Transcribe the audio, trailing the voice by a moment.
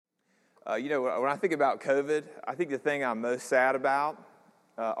When I think about COVID, I think the thing I'm most sad about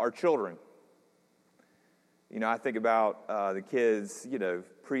are children. I think about the kids,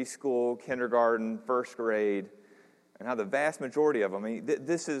 preschool, kindergarten, first grade, and how the vast majority of them,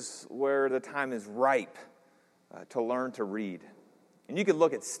 this is where the time is ripe to learn to read. And you can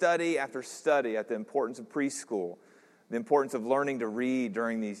look at study after study at the importance of preschool, the importance of learning to read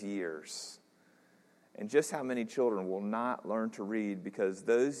during these years, and just how many children will not learn to read because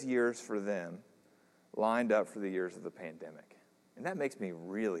those years for them lined up for the years of the pandemic. And that makes me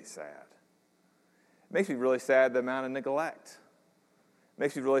really sad. It makes me really sad the amount of neglect. It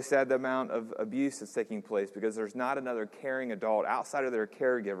makes me really sad the amount of abuse that's taking place because there's not another caring adult outside of their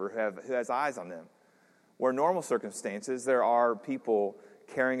caregiver who has eyes on them. Where in normal circumstances, there are people,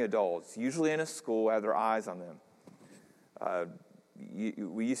 caring adults, usually in a school, have their eyes on them.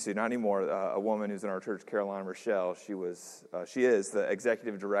 We used to, not anymore, a woman who's in our church, Caroline Rochelle, she is the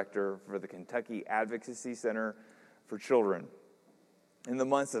executive director for the Kentucky Advocacy Center for Children. In the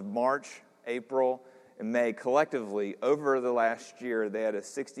months of March, April, and May, collectively, over the last year, they had a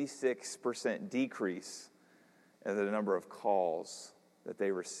 66% decrease in the number of calls that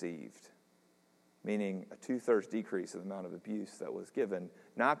they received, meaning a 2/3 decrease in the amount of abuse that was given,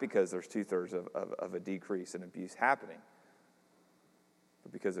 not because there's 2/3 of a decrease in abuse happening,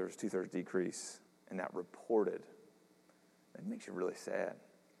 but because there was 2/3 decrease in that reported. It makes you really sad.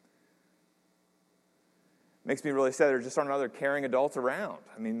 It makes me really sad there just aren't other caring adults around.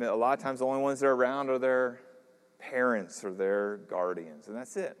 A lot of times the only ones that are around are their parents or their guardians, and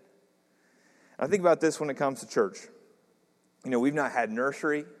that's it. And I think about this when it comes to church. We've not had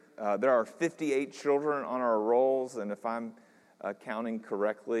nursery. There are 58 children on our rolls, and if I'm counting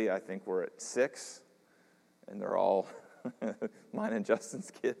correctly, I think we're at 6, and they're all mine and Justin's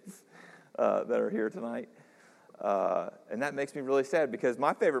kids that are here tonight. And that makes me really sad because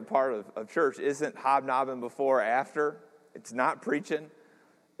my favorite part of church isn't hobnobbing before or after. It's not preaching.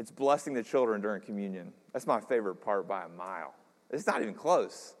 It's blessing the children during communion. That's my favorite part by a mile. It's not even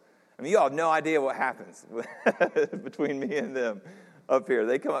close. You all have no idea what happens between me and them up here.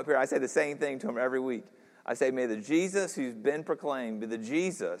 They come up here. I say the same thing to them every week. I say, may the Jesus who's been proclaimed be the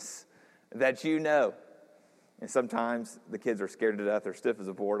Jesus that you know. And sometimes the kids are scared to death. They're stiff as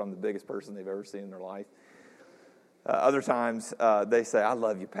a board. I'm the biggest person they've ever seen in their life. Other times they say, I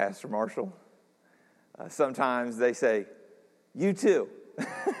love you, Pastor Marshall. Sometimes they say, you too.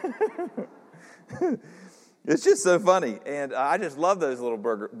 It's just so funny. And I just love those little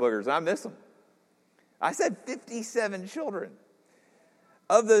boogers. I miss them. I said 57 children.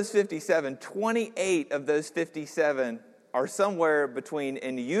 Of those 57, 28 of those 57 are somewhere between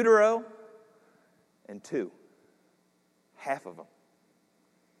in utero and 2. Half of them.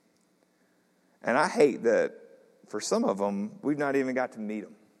 And I hate that for some of them, we've not even got to meet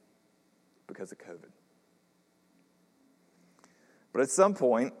them because of COVID. But at some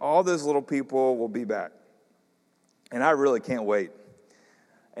point, all those little people will be back. And I really can't wait.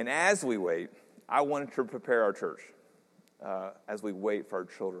 And as we wait, I wanted to prepare our church as we wait for our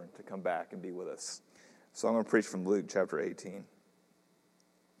children to come back and be with us. So I'm going to preach from Luke chapter 18.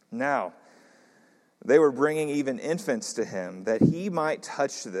 Now, they were bringing even infants to him, that he might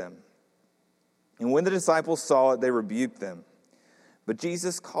touch them. And when the disciples saw it, they rebuked them. But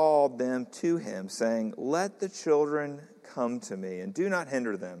Jesus called them to him, saying, let the children come to me, and do not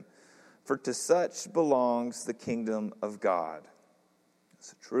hinder them, for to such belongs the kingdom of God.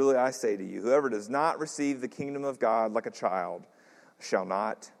 So truly I say to you, whoever does not receive the kingdom of God like a child shall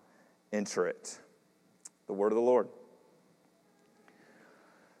not enter it. The word of the Lord.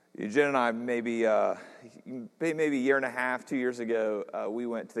 Jen and I, maybe a year and a half, 2 years ago, we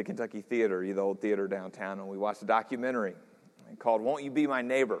went to the Kentucky Theater, the old theater downtown, and we watched a documentary called Won't You Be My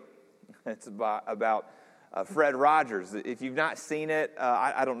Neighbor? It's about Fred Rogers. If you've not seen it,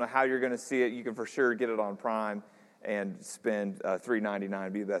 I don't know how you're going to see it. You can for sure get it on Prime and spend $3.99.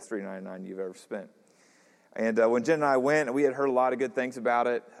 It'd be the best $3.99 you've ever spent. And when Jen and I went, we had heard a lot of good things about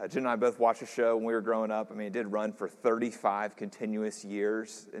it. Jen and I both watched the show when we were growing up. It did run for 35 continuous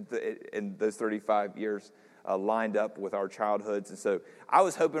years. And those 35 years lined up with our childhoods. And so I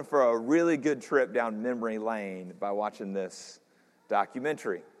was hoping for a really good trip down memory lane by watching this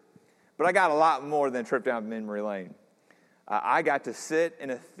documentary. But I got a lot more than a trip down memory lane. I got to sit in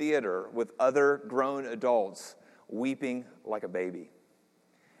a theater with other grown adults weeping like a baby.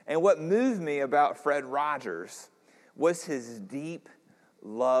 And what moved me about Fred Rogers was his deep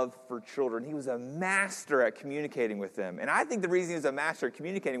love for children. He was a master at communicating with them. And I think the reason he was a master at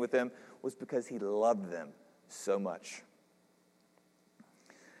communicating with them was because he loved them so much.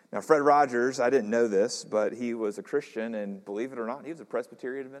 Now, Fred Rogers, I didn't know this, but he was a Christian, and believe it or not, he was a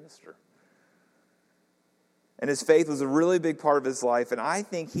Presbyterian minister. And his faith was a really big part of his life. And I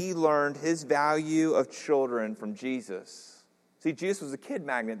think he learned his value of children from Jesus. See, Jesus was a kid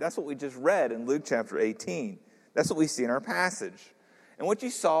magnet. That's what we just read in Luke chapter 18. That's what we see in our passage. And what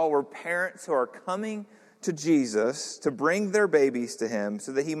you saw were parents who are coming to Jesus to bring their babies to him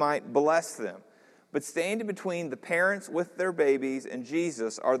so that he might bless them. But standing between the parents with their babies and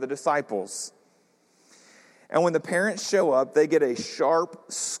Jesus are the disciples. And when the parents show up, they get a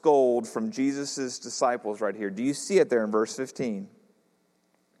sharp scold from Jesus' disciples right here. Do you see it there in verse 15?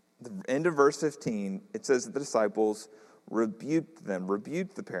 The end of verse 15, it says that the disciples rebuked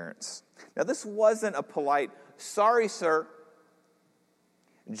the parents. Now, this wasn't a polite, sorry, sir.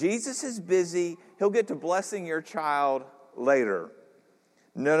 Jesus is busy. He'll get to blessing your child later.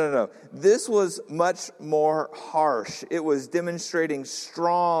 No. This was much more harsh. It was demonstrating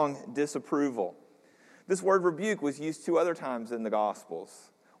strong disapproval. This word rebuke was used 2 other times in the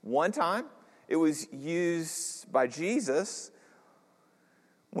Gospels. One time, it was used by Jesus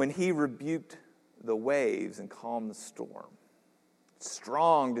when he rebuked the waves and calmed the storm.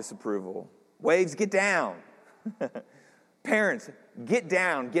 Strong disapproval. Waves, get down. Parents, get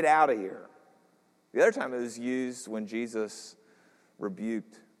down, get out of here. The other time it was used when Jesus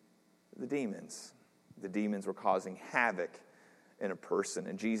rebuked the demons. The demons were causing havoc in a person,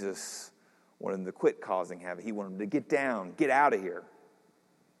 and Jesus wanted them to quit causing havoc. He wanted them to get down, get out of here.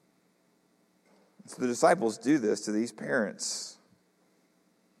 So the disciples do this to these parents.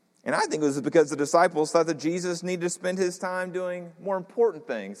 And I think it was because the disciples thought that Jesus needed to spend his time doing more important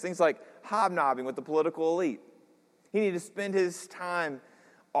things like hobnobbing with the political elite. He needed to spend his time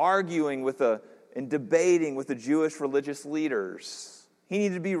arguing and debating with the Jewish religious leaders. He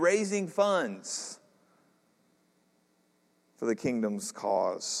needed to be raising funds for the kingdom's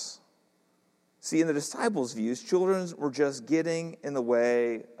cause. See, in the disciples' views, children were just getting in the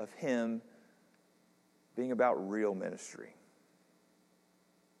way of him being about real ministry.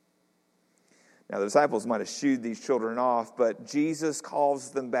 Now, the disciples might have shooed these children off, but Jesus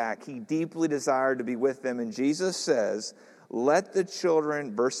calls them back. He deeply desired to be with them, and Jesus says, let the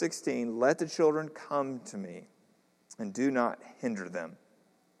children, verse 16, let the children come to me, and do not hinder them.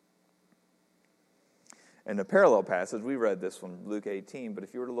 In a parallel passage, we read this from Luke 18, but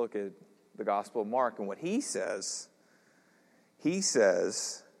if you were to look at the Gospel of Mark and what he says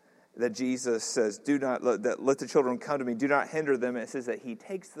that Jesus says, let the children come to me, do not hinder them. And it says that he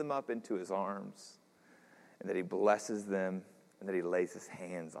takes them up into his arms and that he blesses them and that he lays his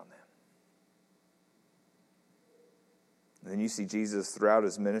hands on them. And then you see Jesus throughout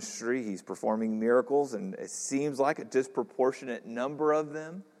his ministry. He's performing miracles, and it seems like a disproportionate number of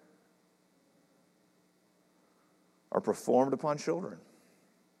them are performed upon children.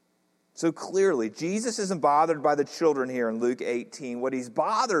 So clearly, Jesus isn't bothered by the children here in Luke 18. What he's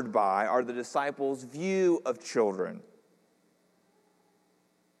bothered by are the disciples' view of children.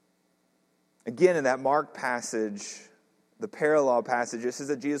 Again, in that Mark passage, the parallel passage, it says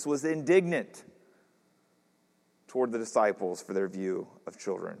that Jesus was indignant toward the disciples for their view of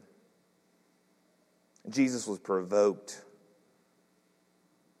children. Jesus was provoked.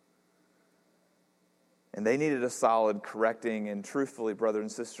 And they needed a solid correcting, and truthfully, brother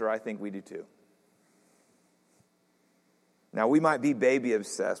and sister, I think we do too. Now, we might be baby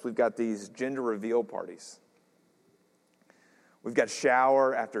obsessed. We've got these gender reveal parties. We've got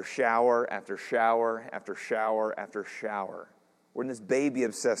shower after shower after shower after shower after shower. We're in this baby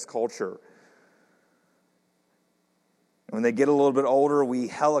obsessed culture. And when they get a little bit older, we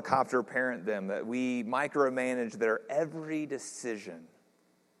helicopter parent them, that we micromanage their every decision.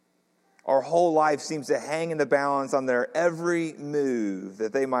 Our whole life seems to hang in the balance on their every move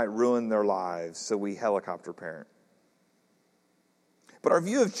that they might ruin their lives, so we helicopter parent. But our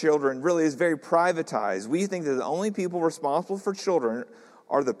view of children really is very privatized. We think that the only people responsible for children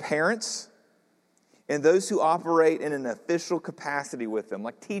are the parents and those who operate in an official capacity with them,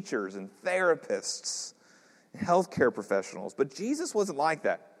 like teachers and therapists and healthcare professionals. But Jesus wasn't like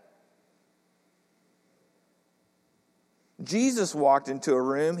that. Jesus walked into a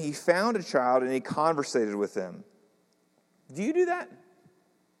room, he found a child, and he conversated with them. Do you do that?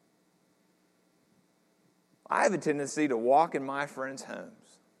 I have a tendency to walk in my friends'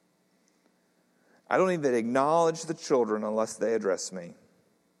 homes. I don't even acknowledge the children unless they address me.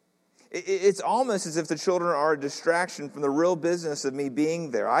 It's almost as if the children are a distraction from the real business of me being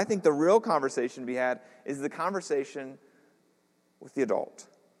there. I think the real conversation to be had is the conversation with the adult.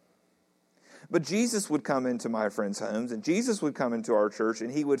 But Jesus would come into my friends' homes, and Jesus would come into our church,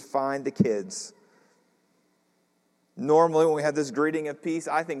 and he would find the kids. Normally, when we have this greeting of peace,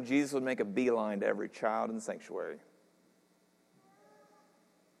 I think Jesus would make a beeline to every child in the sanctuary.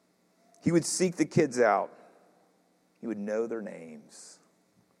 He would seek the kids out. He would know their names.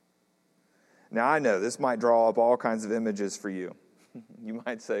 Now, I know this might draw up all kinds of images for you. You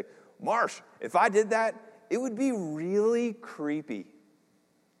might say, Marsh, if I did that, it would be really creepy.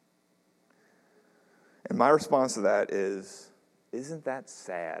 And my response to that is, isn't that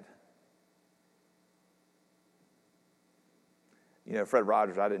sad? You know, Fred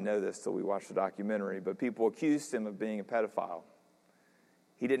Rogers, I didn't know this till we watched the documentary, but people accused him of being a pedophile.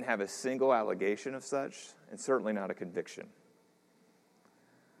 He didn't have a single allegation of such, and certainly not a conviction.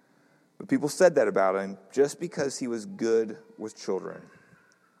 But people said that about him just because he was good with children.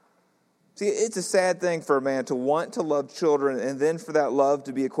 See, it's a sad thing for a man to want to love children and then for that love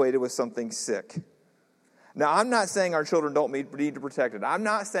to be equated with something sick. Now, I'm not saying our children don't need to be protected. I'm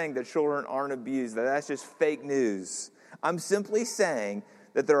not saying that children aren't abused, that that's just fake news. I'm simply saying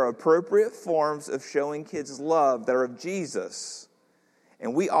that there are appropriate forms of showing kids love that are of Jesus.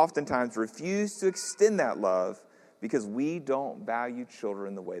 And we oftentimes refuse to extend that love because we don't value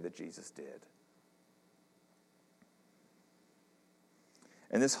children the way that Jesus did.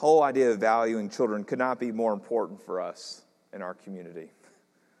 And this whole idea of valuing children could not be more important for us in our community.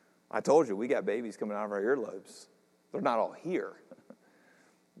 I told you, we got babies coming out of our earlobes. They're not all here,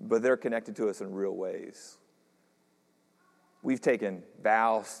 but they're connected to us in real ways. We've taken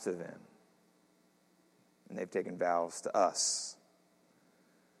vows to them, and they've taken vows to us.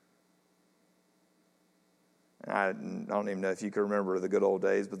 And I don't even know if you can remember the good old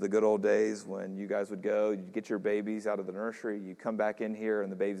days, but the good old days when you guys would go, you'd get your babies out of the nursery, you'd come back in here,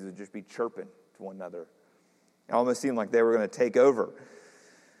 and the babies would just be chirping to one another. It almost seemed like they were going to take over.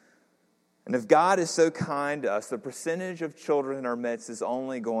 And if God is so kind to us, the percentage of children in our midst is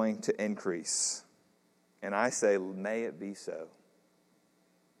only going to increase. And I say, may it be so.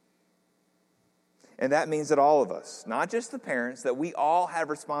 And that means that all of us, not just the parents, that we all have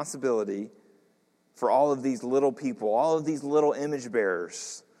responsibility for all of these little people, all of these little image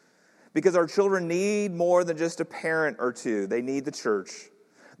bearers. Because our children need more than just a parent or two. They need the church.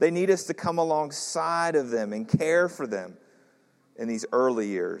 They need us to come alongside of them and care for them in these early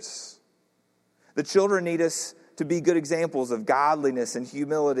years. The children need us to be good examples of godliness and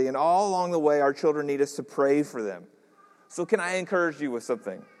humility. And all along the way, our children need us to pray for them. So can I encourage you with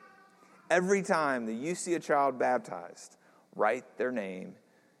something? Every time that you see a child baptized, write their name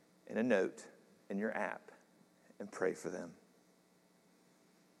in a note in your app and pray for them.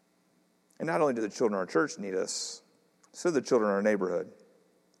 And not only do the children in our church need us, so do the children in our neighborhood.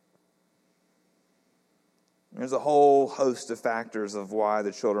 There's a whole host of factors of why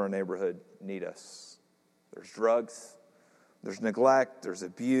the children in our neighborhood need us. There's drugs, there's neglect, there's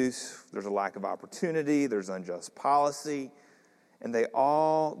abuse, there's a lack of opportunity, there's unjust policy, and they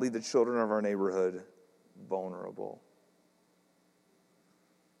all leave the children of our neighborhood vulnerable.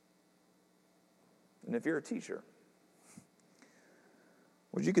 And if you're a teacher,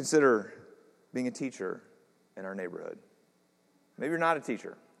 would you consider being a teacher in our neighborhood? Maybe you're not a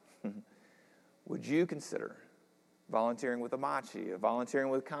teacher. Would you consider volunteering with Amachi, volunteering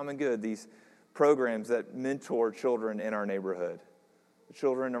with Common Good, these programs that mentor children in our neighborhood? The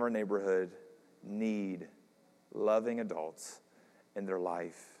children of our neighborhood need loving adults in their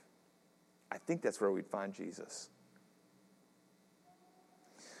life. I think that's where we'd find Jesus.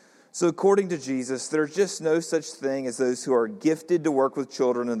 So according to Jesus, there's just no such thing as those who are gifted to work with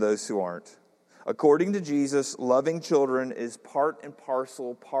children and those who aren't. According to Jesus, loving children is part and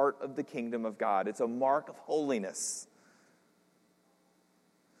parcel, part of the kingdom of God. It's a mark of holiness.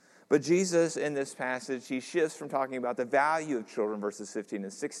 But Jesus, in this passage, he shifts from talking about the value of children, verses 15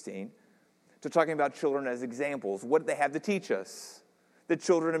 and 16, to talking about children as examples. What do they have to teach us? The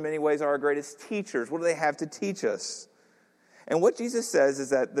children, in many ways, are our greatest teachers. What do they have to teach us? And what Jesus says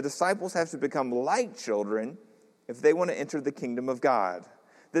is that the disciples have to become like children if they want to enter the kingdom of God.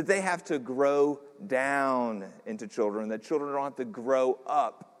 That they have to grow down into children, that children don't have to grow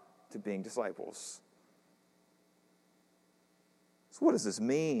up to being disciples. So what does this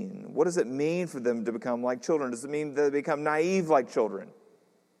mean? What does it mean for them to become like children? Does it mean that they become naive like children?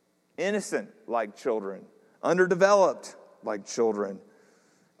 Innocent like children? Underdeveloped like children?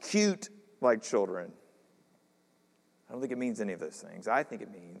 Cute like children? I don't think it means any of those things. I think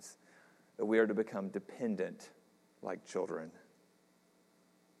it means that we are to become dependent like children.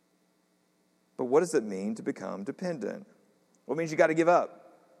 But what does it mean to become dependent? Well, it means you got to give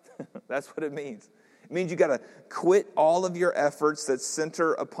up. That's what it means. It means you got to quit all of your efforts that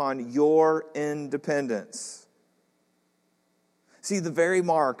center upon your independence. See, the very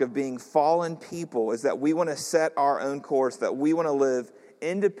mark of being fallen people is that we want to set our own course, that we want to live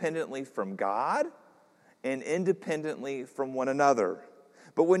independently from God and independently from one another.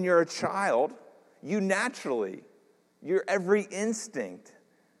 But when you're a child, you naturally Your every instinct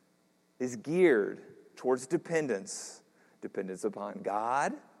is geared towards dependence. Dependence upon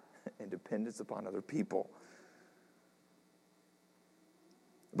God and dependence upon other people.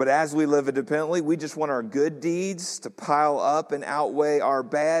 But as we live independently, we just want our good deeds to pile up and outweigh our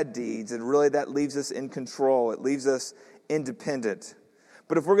bad deeds. And really that leaves us in control. It leaves us independent.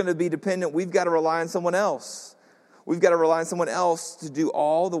 But if we're going to be dependent, we've got to rely on someone else. We've got to rely on someone else to do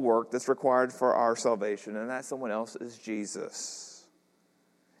all the work that's required for our salvation. And that someone else is Jesus.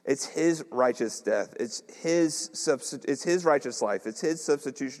 It's his righteous death. It's his righteous life. It's his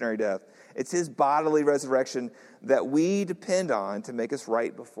substitutionary death. It's his bodily resurrection that we depend on to make us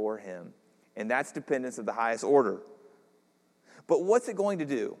right before him. And that's dependence of the highest order. But what's it going to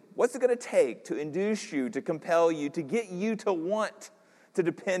do? What's it going to take to induce you, to compel you, to get you to want to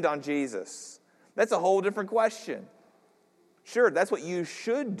depend on Jesus? That's a whole different question. Sure, that's what you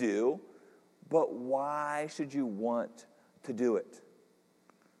should do, but why should you want to do it?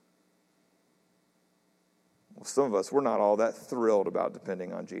 Well, some of us, we're not all that thrilled about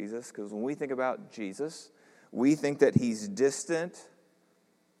depending on Jesus, because when we think about Jesus, we think that he's distant,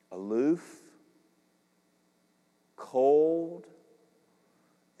 aloof, cold,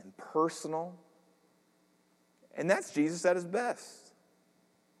 impersonal. And that's Jesus at his best.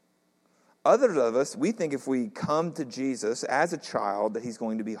 Others of us, we think if we come to Jesus as a child, that he's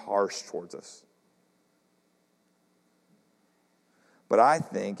going to be harsh towards us. But I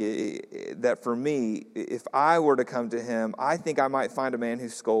think that for me, if I were to come to him, I think I might find a man who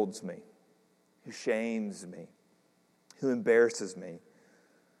scolds me, who shames me, who embarrasses me.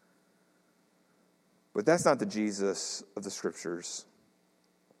 But that's not the Jesus of the Scriptures.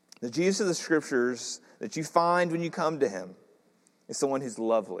 The Jesus of the Scriptures that you find when you come to him is someone who's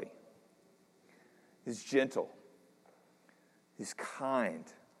lovely, who's gentle, who's kind,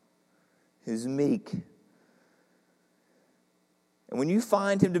 who's meek. And when you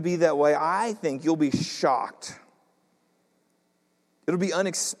find him to be that way, I think you'll be shocked. It'll be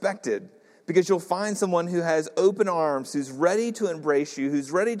unexpected, because you'll find someone who has open arms, who's ready to embrace you, who's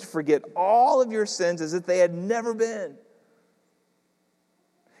ready to forget all of your sins as if they had never been.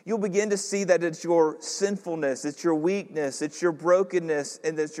 You'll begin to see that it's your sinfulness, it's your weakness, it's your brokenness,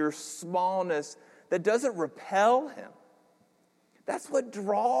 and it's your smallness that doesn't repel him. That's what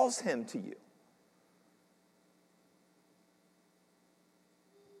draws him to you.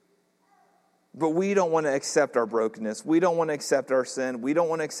 But we don't want to accept our brokenness. We don't want to accept our sin. We don't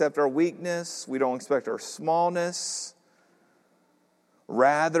want to accept our weakness. We don't accept our smallness.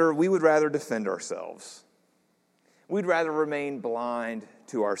 We would rather defend ourselves. We'd rather remain blind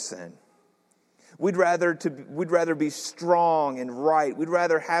to our sin. We'd rather be strong and right. We'd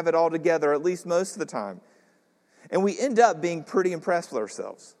rather have it all together, at least most of the time. And we end up being pretty impressed with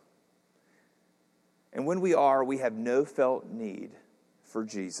ourselves. And when we are, we have no felt need for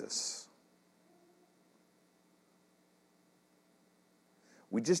Jesus.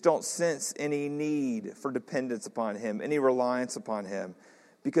 We just don't sense any need for dependence upon him, any reliance upon him.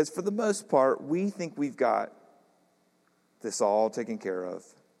 Because for the most part, we think we've got this all taken care of.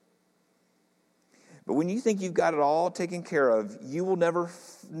 But when you think you've got it all taken care of, you will never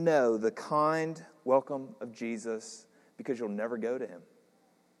know the kind welcome of Jesus, because you'll never go to him.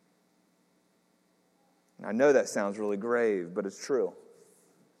 And I know that sounds really grave, but it's true.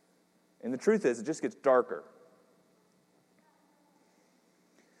 And the truth is, it just gets darker.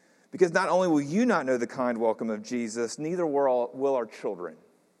 Because not only will you not know the kind welcome of Jesus, neither will our children.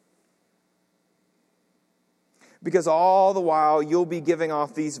 Because all the while you'll be giving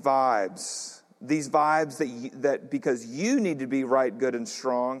off these vibes that because you need to be right, good, and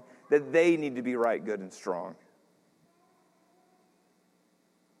strong, that they need to be right, good, and strong.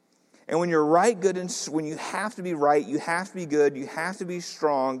 And when you're right, good, and when you have to be right, you have to be good, you have to be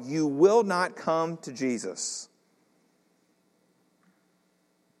strong, you will not come to Jesus.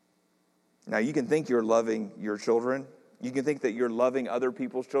 Now, you can think you're loving your children. You can think that you're loving other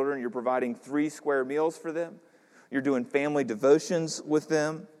people's children. You're providing 3 square meals for them. You're doing family devotions with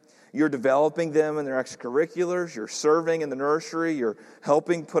them. You're developing them in their extracurriculars. You're serving in the nursery. You're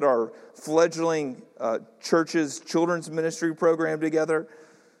helping put our fledgling church's children's ministry program together.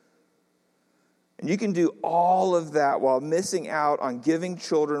 And you can do all of that while missing out on giving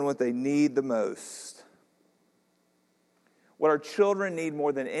children what they need the most. What our children need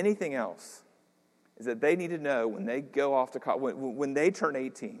more than anything else is that they need to know when they go off to college, when they turn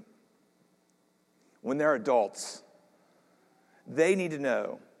 18, when they're adults, they need to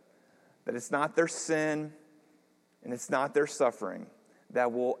know that it's not their sin and it's not their suffering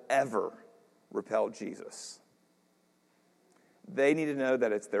that will ever repel Jesus. They need to know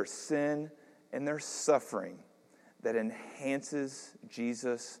that it's their sin and their suffering that enhances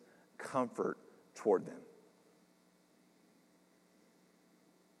Jesus' comfort toward them.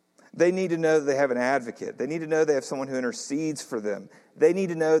 They need to know that they have an advocate. They need to know they have someone who intercedes for them. They need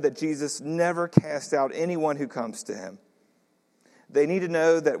to know that Jesus never casts out anyone who comes to him. They need to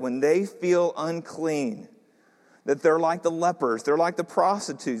know that when they feel unclean, that they're like the lepers, they're like the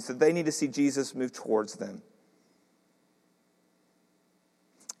prostitutes, that they need to see Jesus move towards them.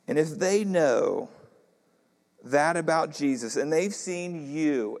 And if they know that about Jesus, and they've seen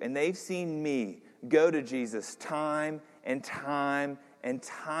you, and they've seen me go to Jesus time and time and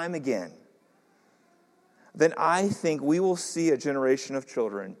time again, then I think we will see a generation of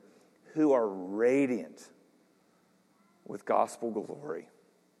children who are radiant with gospel glory.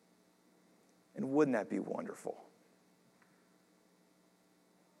 And wouldn't that be wonderful?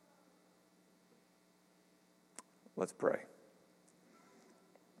 Let's pray.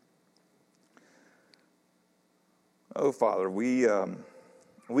 Oh, Father, we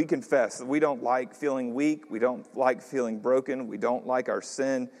confess that we don't like feeling weak. We don't like feeling broken. We don't like our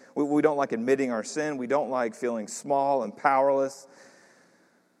sin. We don't like admitting our sin. We don't like feeling small and powerless.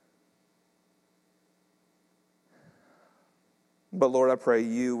 But Lord, I pray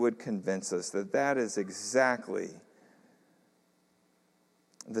you would convince us that that is exactly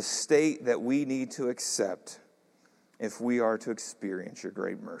the state that we need to accept if we are to experience your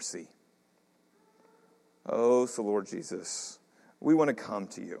great mercy. Oh, so Lord Jesus, we want to come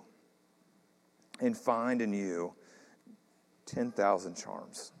to you and find in you 10,000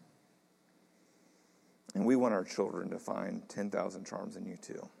 charms. And we want our children to find 10,000 charms in you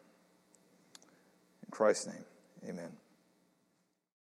too. In Christ's name, amen.